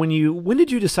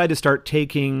did you decide to start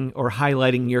taking or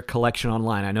highlighting your collection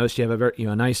online? I noticed you have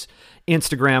a nice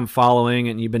Instagram following,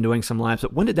 and you've been doing some lives.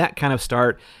 But when did that kind of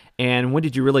start? And when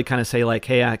did you really kind of say, like,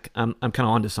 hey, I'm kind of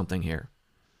onto something here?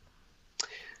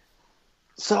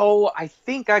 So I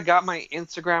think I got my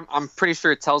Instagram. I'm pretty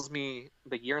sure it tells me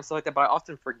the year and stuff like that, but I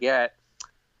often forget.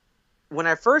 When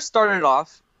I first started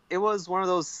off, it was one of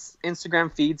those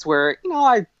Instagram feeds where,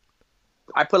 I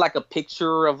put like a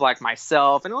picture of like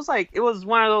myself, and it was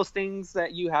one of those things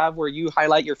that you have where you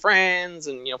highlight your friends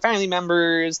and, family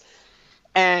members.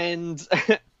 And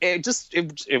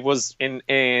it was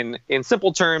in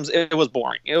simple terms, it was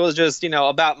boring. It was just,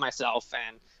 about myself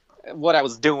and what I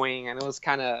was doing, and it was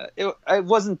it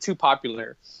wasn't too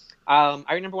popular. I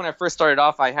remember when I first started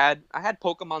off, I had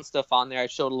Pokemon stuff on there. I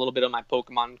showed a little bit of my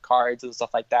Pokemon cards and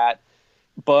stuff like that.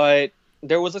 But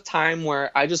there was a time where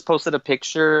I just posted a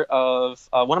picture of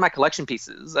one of my collection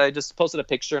pieces. I just posted a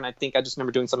picture, and I think I just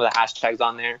remember doing some of the hashtags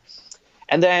on there.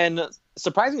 And then,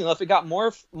 surprisingly enough, it got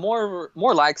more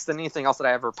likes than anything else that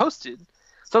I ever posted.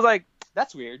 So I was like,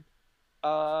 that's weird.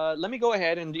 Let me go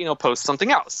ahead and post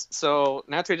something else. So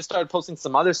naturally I just started posting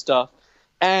some other stuff,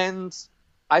 and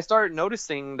I started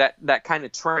noticing that kind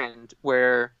of trend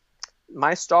where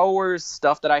my Star Wars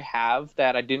stuff that I have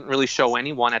that I didn't really show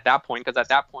anyone at that point, because at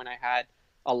that point I had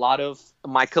a lot of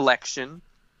my collection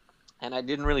and I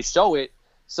didn't really show it.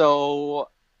 So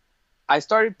I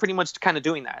started pretty much kind of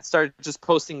doing that. I started just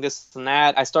posting this and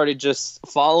that. I started just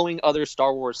following other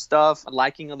Star Wars stuff,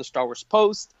 liking other Star Wars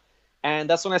posts. And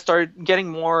that's when I started getting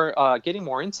more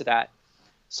into that.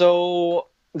 So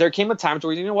there came a time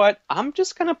to where, I'm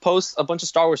just gonna post a bunch of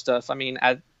Star Wars stuff. I mean,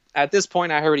 at this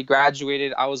point, I already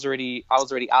graduated. I was already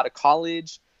out of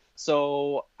college.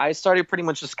 So I started pretty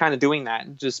much just kind of doing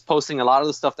that, just posting a lot of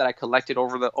the stuff that I collected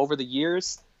over the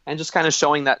years, and just kind of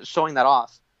showing that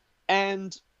off.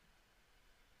 And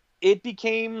it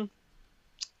became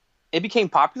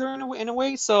popular in a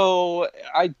way. So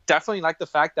I definitely liked the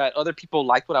fact that other people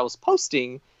liked what I was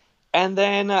posting, and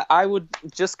then I would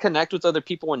just connect with other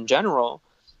people in general.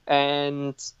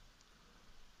 And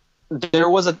there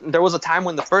was a time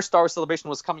when the first Star Wars Celebration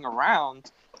was coming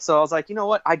around. So I was like,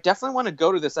 I definitely want to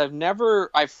go to this. I've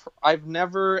never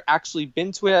actually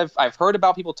been to it. I've heard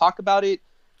about people talk about it,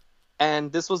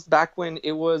 and this was back when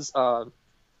it was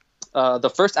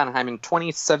the first Anaheim in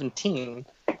 2017.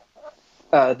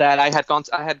 That I had gone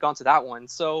to that one.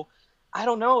 So I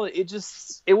don't know. It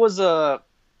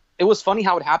was funny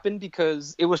how it happened,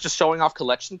 because it was just showing off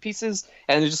collection pieces,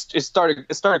 and it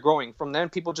started growing. From then,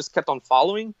 people just kept on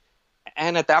following,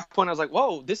 and at that point, I was like,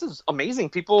 whoa, this is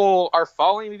amazing. People are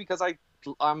following me because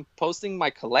I'm posting my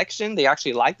collection. They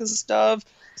actually like this stuff,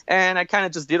 and I kind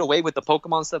of just did away with the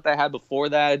Pokemon stuff that I had before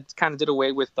that. Kind of did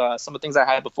away with some of the things I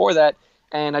had before that,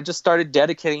 and I just started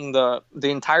dedicating the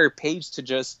entire page to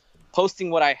just posting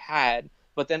what I had,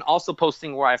 but then also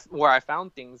posting where I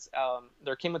found things.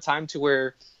 There came a time to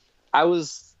where I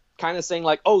was kind of saying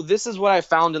like, oh, this is what I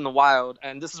found in the wild,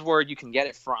 and this is where you can get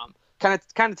it from. Kind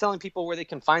of telling people where they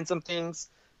can find some things,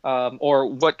 or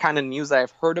what kind of news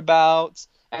I've heard about,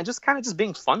 and just kind of just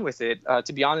being fun with it.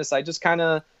 To be honest, I just kind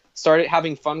of started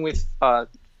having fun with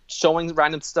showing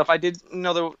random stuff. I did,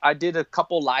 I did a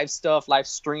couple live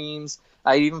streams.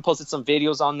 I even posted some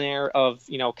videos on there of,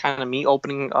 kind of me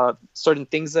opening certain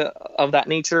things of that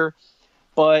nature.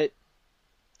 But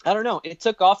I don't know. It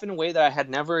took off in a way that I had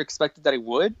never expected that it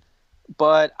would.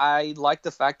 But I like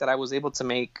the fact that I was able to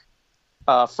make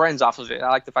friends off of it. I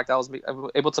like the fact that I was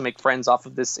able to make friends off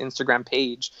of this Instagram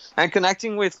page and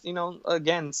connecting with,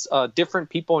 again, different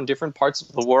people in different parts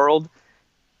of the world,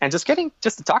 and just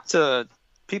to talk to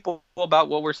people about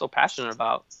what we're so passionate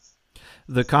about.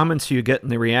 The comments you get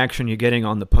and the reaction you're getting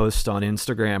on the posts on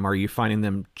Instagram, are you finding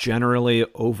them generally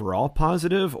overall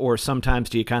positive, or sometimes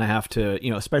do you kind of have to,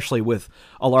 especially with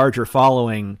a larger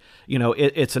following,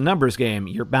 it's a numbers game.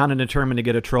 You're bound and determined to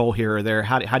get a troll here or there.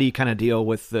 How do you kind of deal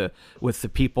with the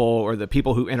people, or the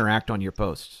people who interact on your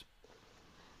posts?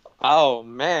 Oh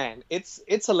man, it's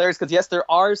hilarious because yes, there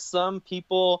are some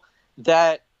people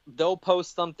that they'll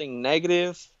post something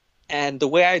negative, and the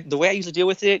way I usually deal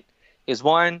with it is,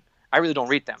 one, I really don't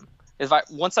read them.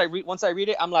 Once I read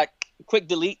it, I'm like, quick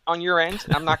delete on your end.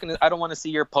 I don't want to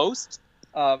see your post.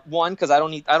 One, because I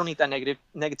don't need that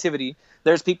negativity.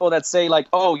 There's people that say like,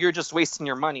 oh, you're just wasting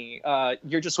your money.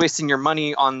 You're just wasting your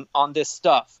money on this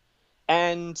stuff.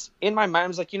 And in my mind, I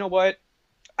was like, you know what?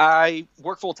 I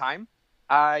work full time.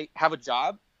 I have a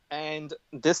job, and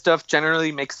this stuff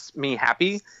generally makes me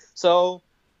happy. So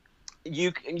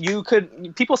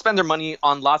people spend their money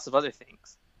on lots of other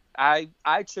things.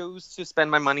 I chose to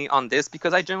spend my money on this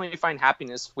because I generally find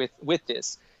happiness with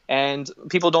this, and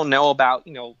people don't know about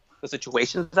the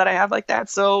situations that I have like that.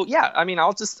 So yeah, I mean,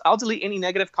 I'll delete any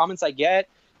negative comments I get.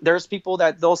 There's people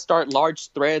that they'll start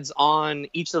large threads on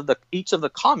each of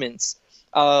the comments.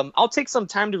 I'll take some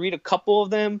time to read a couple of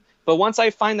them, but once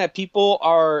I find that people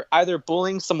are either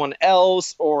bullying someone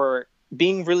else or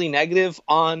being really negative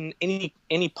on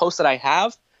any post that I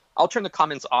have, I'll turn the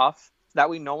comments off. That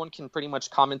way no one can pretty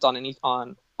much comment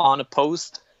on a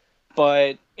post.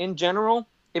 But in general,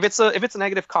 if it's a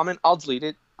negative comment, I'll delete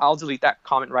it. I'll delete that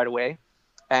comment right away.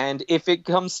 And if it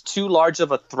becomes too large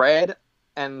of a thread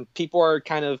and people are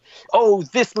kind of, oh,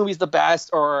 this movie's the best,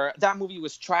 or that movie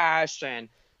was trash,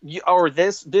 or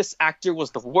this actor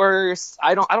was the worst,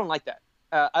 I don't like that.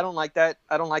 I don't like that.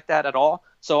 I don't like that at all.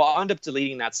 So I'll end up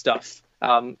deleting that stuff. We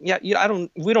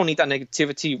don't need that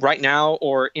negativity right now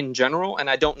or in general, and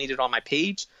I don't need it on my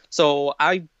page. So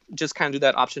I just kind of do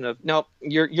that option of, nope,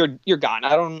 you're gone.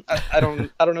 I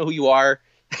don't know who you are.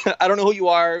 I don't know who you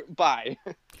are. Bye.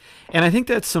 And I think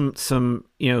that's some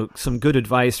good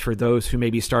advice for those who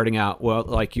may be starting out. Well,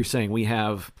 like you're saying, we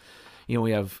have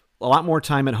a lot more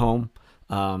time at home.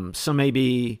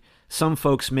 Some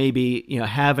folks may be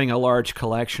having a large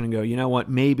collection and go, you know what,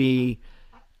 maybe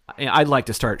I'd like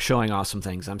to start showing off some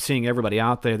things. I'm seeing everybody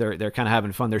out there. They're kind of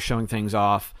having fun. They're showing things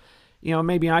off.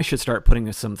 Maybe I should start putting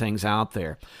some things out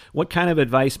there. What kind of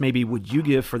advice maybe would you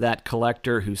give for that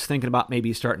collector who's thinking about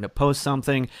maybe starting to post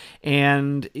something?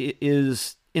 And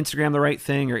is Instagram the right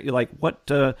thing? Or like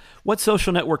what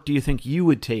social network do you think you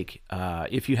would take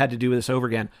if you had to do this over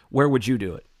again? Where would you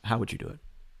do it? How would you do it?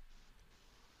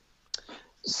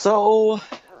 So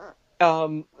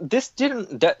this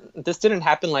didn't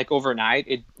happen like overnight.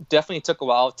 It definitely took a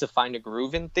while to find a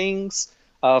groove in things.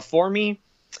 For me,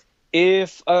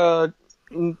 if a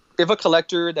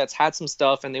collector that's had some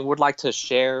stuff and they would like to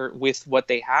share with what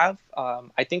they have,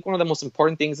 I think one of the most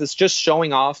important things is just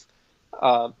showing off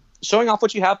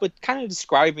what you have, but kind of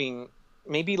describing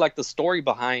maybe like the story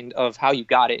behind of how you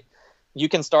got it. You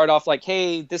can start off like,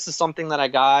 hey, this is something that I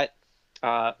got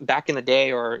back in the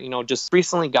day, or just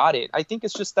recently got it. I think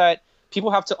it's just that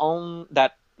people have to own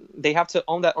that. They have to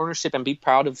own that ownership and be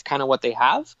proud of kind of what they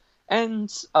have. And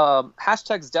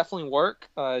hashtags definitely work.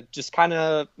 Just kind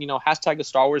of hashtag the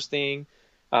Star Wars thing.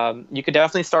 You could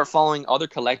definitely start following other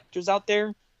collectors out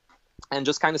there and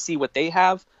just kind of see what they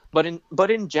have. But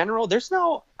in general, there's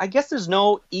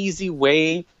no easy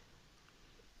way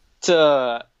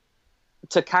to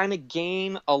kind of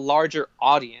gain a larger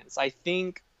audience. I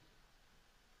think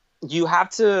you have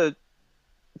to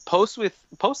post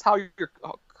how you're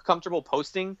comfortable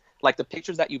posting, like the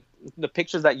pictures that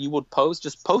you would post,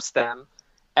 just post them.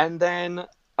 And then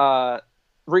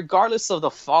regardless of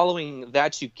the following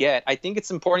that you get, I think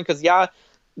it's important because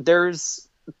there's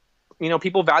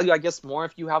people value, I guess, more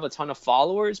if you have a ton of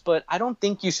followers, but I don't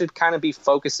think you should kind of be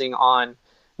focusing on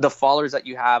the followers that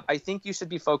you have. I think you should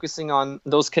be focusing on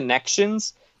those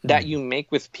connections that you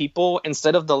make with people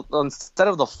instead of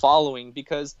the following,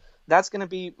 because that's going to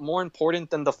be more important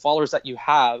than the followers that you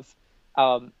have.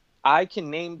 I can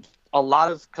name a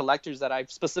lot of collectors that I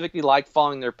specifically like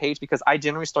following their page because I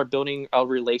generally start building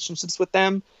relationships with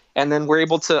them. And then we're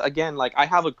able to, again, like I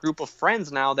have a group of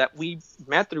friends now that we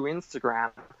met through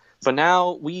Instagram, but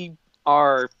now we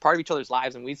are part of each other's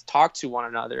lives and we talk to one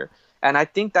another. And I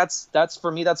think that's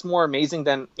for me, that's more amazing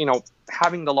than,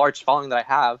 having the large following that I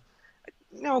have.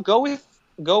 Go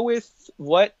with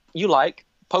what you like,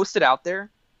 post it out there,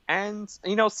 and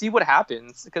see what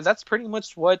happens, because that's pretty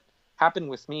much what happened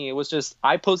with me. It was just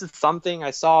I posted something,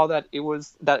 I saw that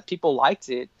that people liked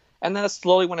it, and then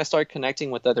slowly when I started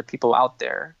connecting with other people out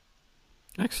there.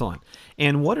 Excellent.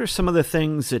 And what are some of the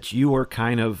things that you are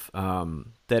kind of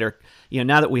that are,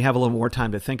 now that we have a little more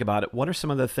time to think about it, what are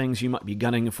some of the things you might be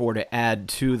gunning for to add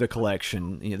to the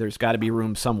collection? There's got to be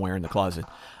room somewhere in the closet.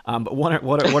 But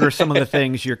what are some of the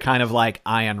things you're kind of like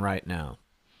eyeing right now?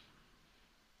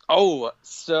 Oh,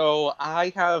 so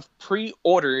I have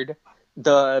pre-ordered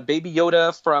the Baby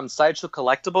Yoda from Sideshow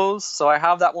Collectibles. So I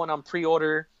have that one on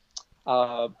pre-order.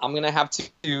 I'm going to have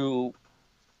to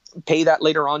pay that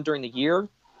later on during the year.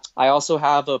 I also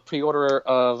have a pre-order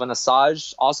of an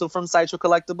Asajj, also from Sideshow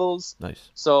Collectibles. Nice.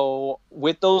 So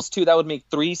with those two, that would make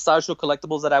 3 Sideshow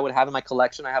Collectibles that I would have in my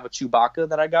collection. I have a Chewbacca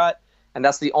that I got, and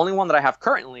that's the only one that I have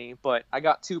currently, but I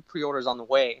got 2 pre-orders on the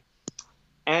way.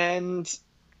 And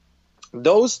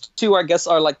those 2, I guess,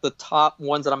 are like the top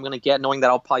ones that I'm going to get, knowing that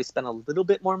I'll probably spend a little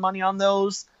bit more money on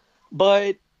those.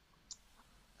 But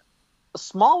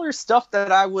smaller stuff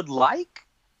that I would like,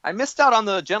 I missed out on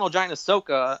the Gentle Giant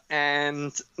Ahsoka,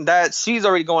 and that she's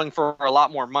already going for a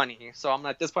lot more money. So I'm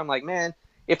at this point, I'm like, man,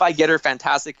 if I get her,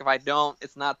 fantastic. If I don't,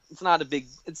 it's not the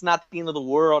end of the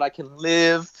world. I can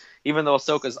live, even though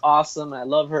Ahsoka's awesome and I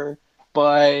love her.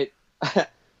 But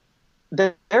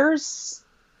there's,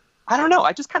 I don't know.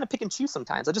 I just kind of pick and choose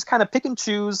sometimes. I just kind of pick and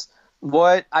choose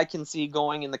what I can see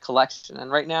going in the collection. And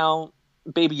right now,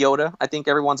 Baby Yoda. I think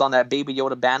everyone's on that Baby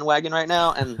Yoda bandwagon right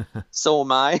now, and so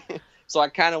am I. So I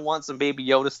kind of want some Baby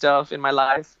Yoda stuff in my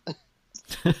life.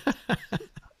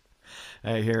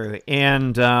 I hear you.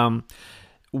 And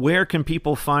where can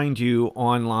people find you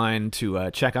online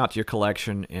to check out your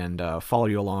collection and follow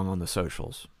you along on the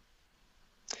socials?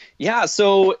 Yeah,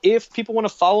 so if people want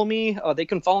to follow me, they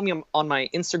can follow me on my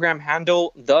Instagram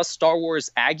handle, The Star Wars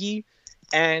Aggie.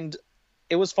 And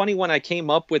it was funny when I came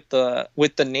up with the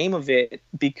name of it,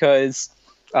 because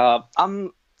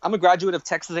I'm a graduate of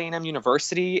Texas A&M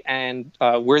University, and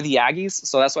we're the Aggies.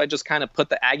 So that's why I just kind of put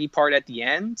the Aggie part at the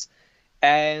end.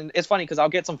 And it's funny because I'll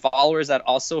get some followers that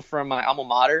also from my alma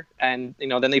mater, and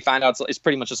then they find out it's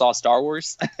pretty much just all Star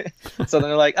Wars. So then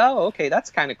they're like, oh, okay,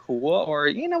 that's kind of cool. Or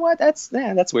you know what, that's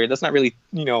weird. That's not really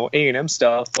A&M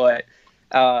stuff. But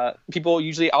people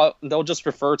usually they'll just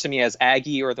refer to me as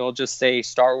Aggie, or they'll just say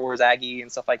Star Wars Aggie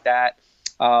and stuff like that.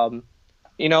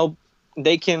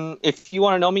 They can, if you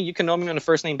want to know me, you can know me on a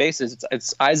first name basis.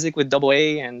 It's Isaac with double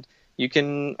A, and you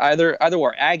can either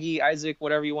or Aggie, Isaac,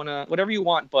 whatever you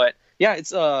want. But yeah,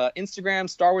 it's Instagram,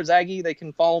 Star Wars Aggie. They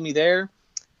can follow me there.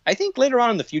 I think later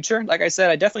on in the future, like I said,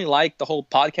 I definitely like the whole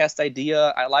podcast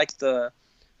idea. I like the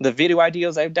video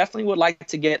ideas. I definitely would like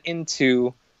to get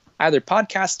into either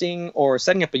podcasting or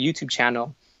setting up a YouTube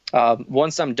channel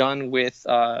once I'm done with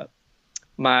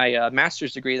my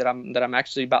master's degree that I'm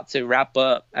actually about to wrap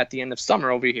up at the end of summer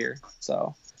over here.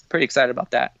 So pretty excited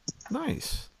about that.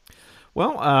 Nice.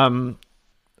 Well,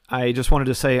 I just wanted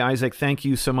to say, Isaac, thank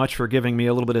you so much for giving me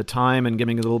a little bit of time and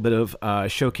giving a little bit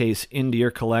of showcase into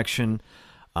your collection.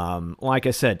 Like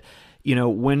I said,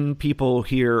 when people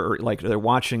hear, or like they're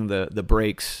watching the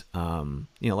breaks,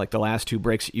 like the last 2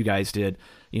 breaks that you guys did,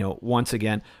 once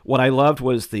again, what I loved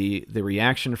was the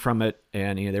reaction from it,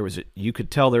 and you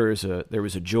could tell there was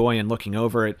a joy in looking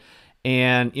over it,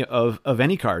 and of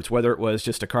any cards, whether it was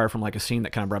just a card from like a scene that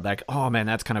kind of brought back, oh man,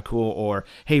 that's kind of cool, or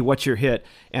hey, what's your hit?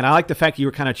 And I like the fact that you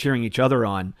were kind of cheering each other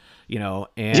on, and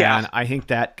yeah. I think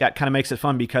that kind of makes it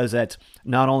fun, because that's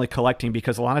not only collecting,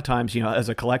 because a lot of times, as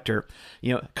a collector,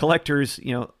 collectors,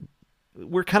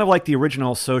 we're kind of like the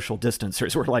original social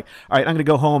distancers. We're like, all right, I'm going to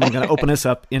go home. I'm going to open this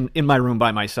up in my room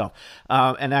by myself.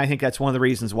 And I think that's one of the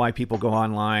reasons why people go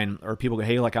online, or people go,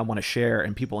 hey, like I want to share,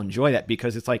 and people enjoy that,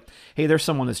 because it's like, hey, there's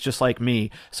someone that's just like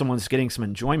me. Someone's getting some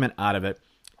enjoyment out of it.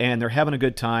 and they're having a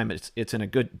good time. It's in a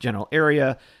good general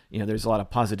area. There's a lot of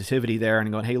positivity there,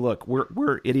 and going, hey, look,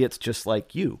 we're idiots just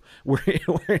like you.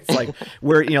 It's like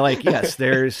yes,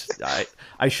 there's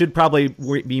I should probably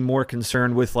be more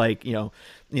concerned with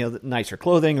nicer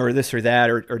clothing or this or that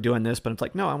or doing this, but it's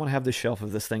like, no, I want to have this shelf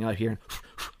of this thing out here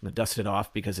and dust it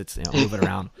off because it's move it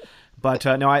around. But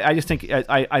no, I just think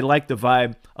I like the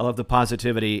vibe. I love the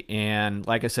positivity, and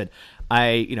like I said,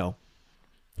 I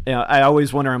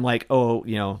always wonder. I'm like,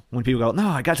 when people go, no,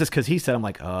 I got this because he said. I'm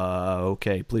like,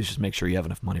 okay, please just make sure you have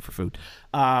enough money for food.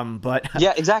 But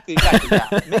yeah, exactly.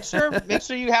 Yeah. Make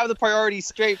sure you have the priorities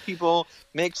straight, people.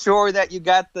 Make sure that you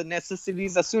got the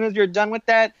necessities. As soon as you're done with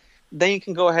that, then you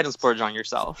can go ahead and splurge on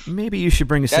yourself. Maybe you should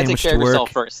bring a sandwich to work. Take care of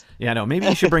yourself first. Yeah, no, maybe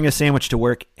you should bring a sandwich to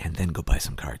work and then go buy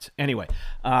some cards. Anyway,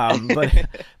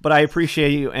 but I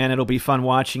appreciate you, and it'll be fun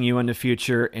watching you in the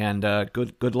future. And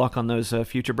good luck on those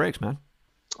future breaks, man.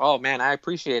 Oh man, I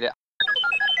appreciate it.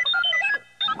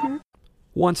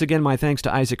 Once again, my thanks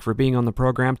to Isaac for being on the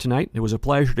program tonight. It was a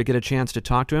pleasure to get a chance to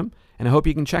talk to him, and I hope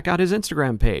you can check out his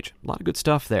Instagram page. A lot of good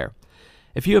stuff there.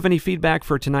 If you have any feedback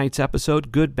for tonight's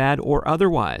episode, good, bad, or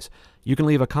otherwise, you can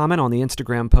leave a comment on the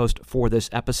Instagram post for this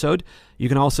episode. You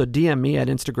can also DM me at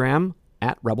Instagram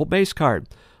at Rebel Base Card.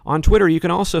 On Twitter, you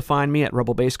can also find me at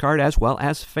Rebel Base Card as well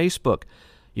as Facebook.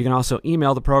 You can also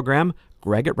email the program,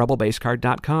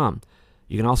 greg@rebelbasecard.com.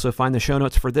 You can also find the show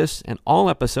notes for this and all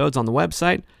episodes on the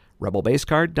website,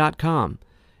 rebelbasecard.com.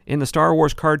 In the Star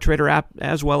Wars Card Trader app,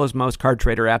 as well as most card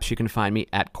trader apps, you can find me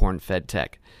at Cornfed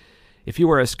Tech. If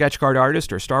you are a sketch card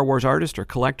artist or Star Wars artist or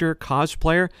collector,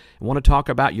 cosplayer, and want to talk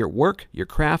about your work, your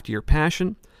craft, your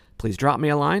passion, please drop me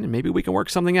a line and maybe we can work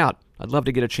something out. I'd love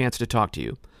to get a chance to talk to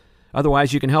you.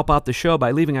 Otherwise, you can help out the show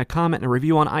by leaving a comment and a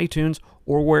review on iTunes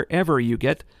or wherever you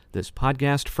get this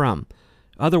podcast from.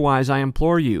 Otherwise, I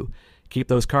implore you, keep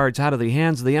those cards out of the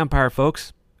hands of the Empire,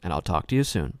 folks, and I'll talk to you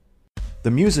soon. The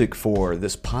music for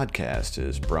this podcast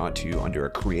is brought to you under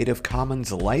a Creative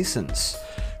Commons license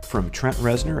from Trent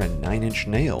Reznor and Nine Inch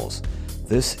Nails.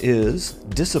 This is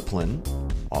Discipline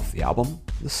off the album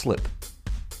The Slip.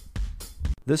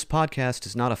 This podcast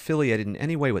is not affiliated in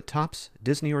any way with Topps,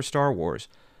 Disney, or Star Wars,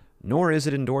 nor is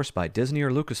it endorsed by Disney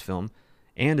or Lucasfilm,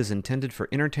 and is intended for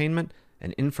entertainment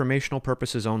and informational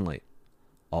purposes only.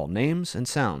 All names and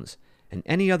sounds and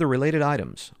any other related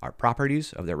items are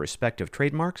properties of their respective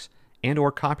trademarks and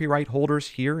or copyright holders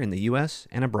here in the U.S.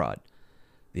 and abroad.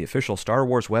 The official Star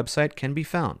Wars website can be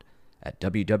found at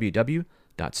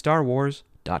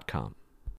www.starwars.com.